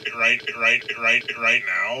right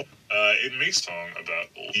now. It makes a song about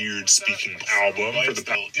weird speaking album for the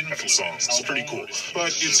past songs. It's pretty cool,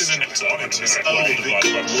 but it's in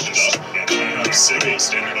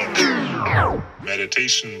an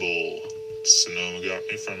meditation bowl. Sonoma got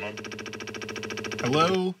me from my...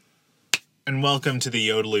 Hello, and welcome to the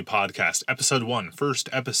Yodely Podcast, Episode 1, first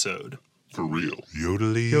episode. For real.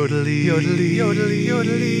 Yodely.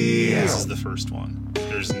 This is the first one.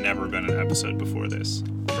 There's never been an episode before this.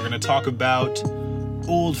 We're going to talk about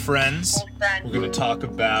old friends. We're going to talk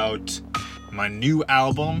about my new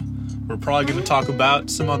album. We're probably going to talk about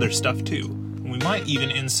some other stuff too. We might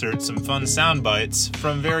even insert some fun sound bites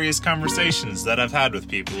from various conversations that I've had with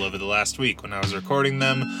people over the last week when I was recording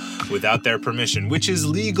them without their permission, which is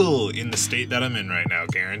legal in the state that I'm in right now,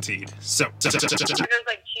 guaranteed. So there's like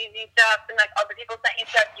cheesy stuff and like other people sent you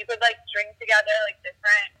stuff you could like string together like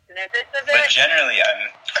different snippets of it. But generally I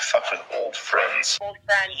fuck with old friends. Old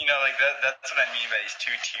friends. You know, like that's what I mean by these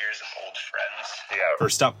two tiers of old friends. Yeah.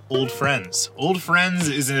 First up, Old Friends. Old Friends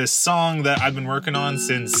is a song that I've been working on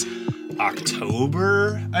since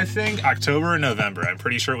October, I think. October or November. I'm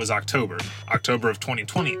pretty sure it was October. October of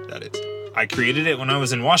 2020, that is. I created it when I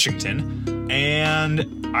was in Washington,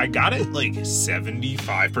 and I got it like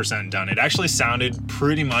 75% done. It actually sounded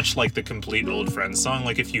pretty much like the complete Old Friends song.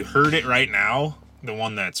 Like if you heard it right now, the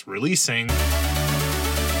one that's releasing,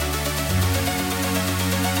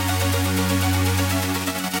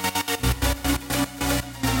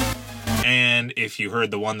 and if you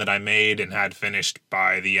heard the one that I made and had finished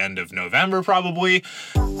by the end of November probably,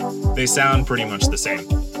 they sound pretty much the same.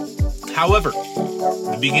 However,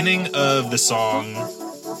 the beginning of the song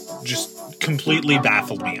just completely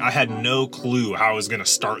baffled me. I had no clue how I was going to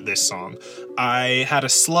start this song. I had a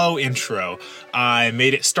slow intro. I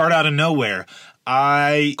made it start out of nowhere.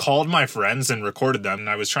 I called my friends and recorded them, and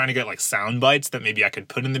I was trying to get like sound bites that maybe I could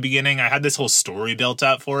put in the beginning. I had this whole story built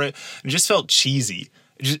out for it. It just felt cheesy.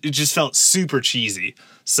 It just felt super cheesy.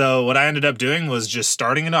 So what I ended up doing was just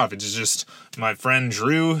starting it off. It's just my friend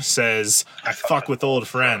Drew says, I fuck with old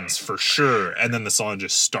friends for sure. And then the song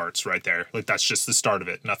just starts right there. Like that's just the start of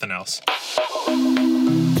it, nothing else.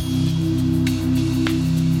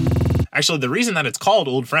 Actually, the reason that it's called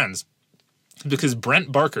Old Friends is because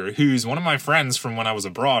Brent Barker, who's one of my friends from when I was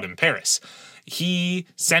abroad in Paris, he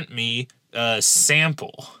sent me a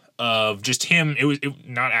sample of just him. It was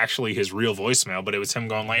not actually his real voicemail, but it was him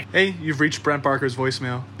going like, "Hey, you've reached Brent Barker's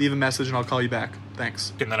voicemail. Leave a message and I'll call you back.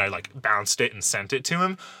 Thanks." And then I like bounced it and sent it to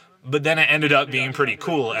him. But then it ended up being pretty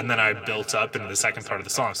cool, and then I built up into the second part of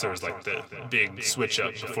the song, so there was like the big switch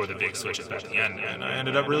up before the big switch up at the end, and I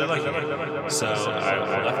ended up really liking it. So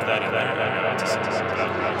I left that in there, and I got to sing about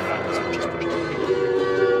it.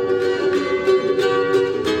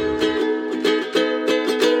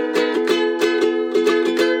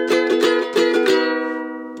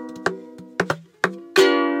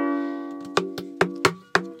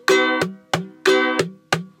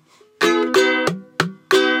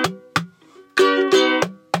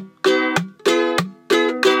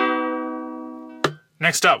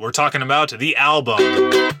 Next up, we're talking about the album.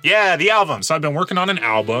 Yeah, the album. So I've been working on an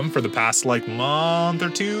album for the past like month or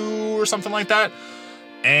two or something like that.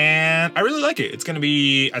 And I really like it. It's going to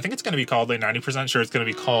be, I think it's going to be called, like 90% sure it's going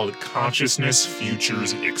to be called Consciousness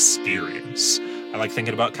Futures Experience. I like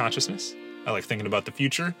thinking about consciousness. I like thinking about the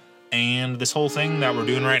future. And this whole thing that we're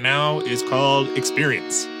doing right now is called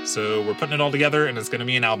Experience. So we're putting it all together, and it's going to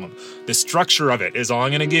be an album. The structure of it is all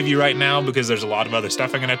I'm going to give you right now because there's a lot of other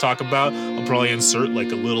stuff I'm going to talk about. I'll probably insert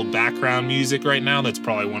like a little background music right now. That's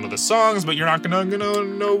probably one of the songs, but you're not going to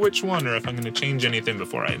know which one or if I'm going to change anything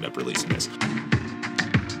before I end up releasing this.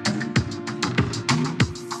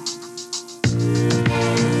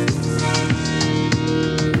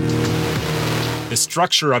 The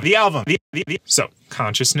structure of the album. So,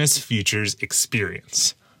 Consciousness Futures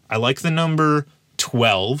Experience. I like the number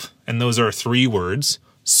 12, and those are 3 words.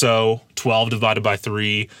 So, 12 divided by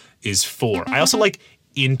 3 is 4. I also like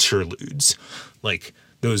interludes, like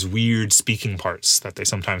those weird speaking parts that they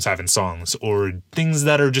sometimes have in songs, or things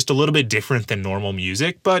that are just a little bit different than normal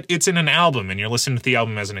music, but it's in an album, and you're listening to the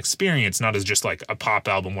album as an experience, not as just like a pop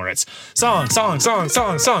album where it's song, song, song,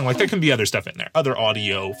 song, song. Like there can be other stuff in there, other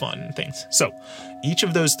audio fun things. So each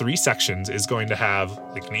of those 3 sections is going to have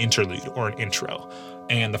like an interlude or an intro,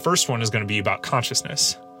 and the first one is going to be about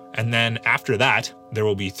consciousness. And then after that, there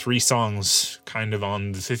will be 3 songs kind of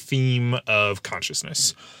on the theme of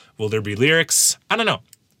consciousness. Will there be lyrics? I don't know.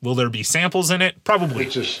 Will there be samples in it? Probably.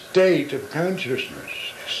 It's a state of consciousness.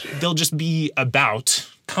 They'll just be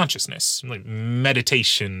about consciousness, like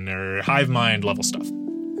meditation or hive mind level stuff.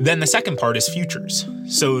 Then the second part is futures.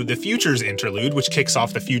 So the futures interlude, which kicks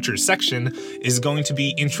off the futures section, is going to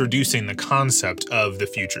be introducing the concept of the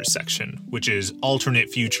futures section, which is alternate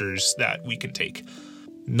futures that we can take.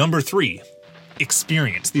 Number 3,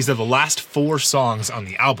 experience. These are the last 4 songs on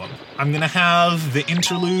the album. I'm going to have the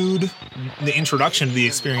interlude, the introduction to the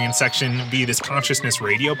experience section be this consciousness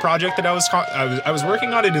radio project that I was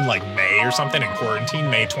working on it in like May or something in quarantine,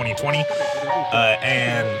 May 2020.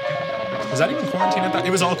 And was that even quarantine at that? It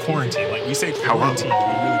was all quarantine. Like we say quarantine.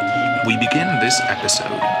 We begin this episode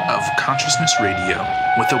of Consciousness Radio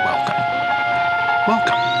with a welcome.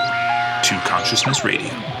 Welcome to Consciousness Radio.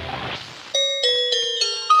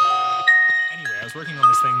 Anyway, I was working on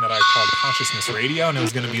this thing that I called Consciousness Radio, and it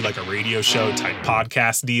was going to be like a radio show type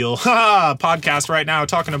podcast deal. Ha! Podcast right now,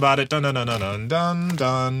 talking about it. Dun dun dun dun dun dun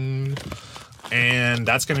dun. And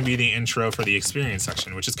that's going to be the intro for the experience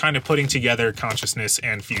section, which is kind of putting together consciousness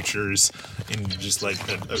and futures in just like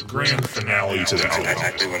a grand finale to the album. That's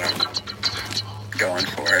exactly what I'm going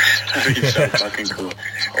for. It's so fucking cool.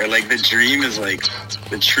 Or like the dream is like,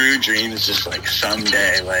 the true dream is just like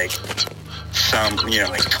someday, like some,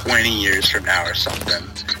 like 20 years from now or something,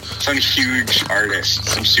 some huge artist,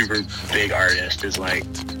 some super big artist is like,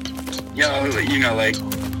 yo, like,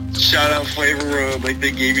 shout out Flavor Road, like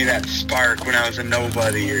they gave me that spark when I was a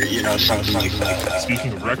nobody, or something like that.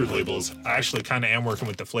 Speaking of record labels, I actually kind of am working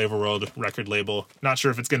with the Flavor World record label. Not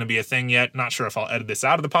sure if it's going to be a thing yet. Not sure if I'll edit this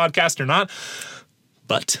out of the podcast or not,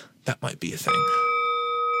 but that might be a thing.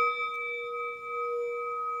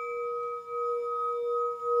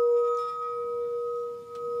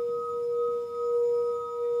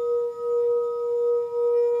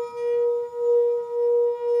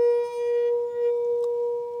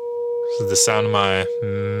 This is the sound of my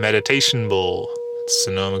meditation bowl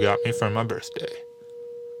Sonoma got me for my birthday.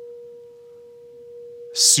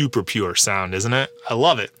 Super pure sound, isn't it? I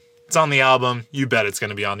love it. It's on the album. You bet it's going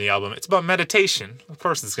to be on the album. It's about meditation. Of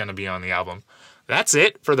course it's going to be on the album. That's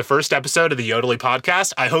it for the first episode of the Yodely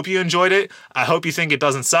podcast. I hope you enjoyed it. I hope you think it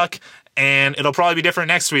doesn't suck. And it'll probably be different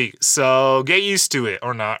next week. So get used to it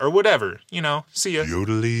or not or whatever. See ya.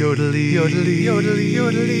 Yodely. Yodely. Yodely. Yodely.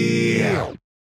 Yodely.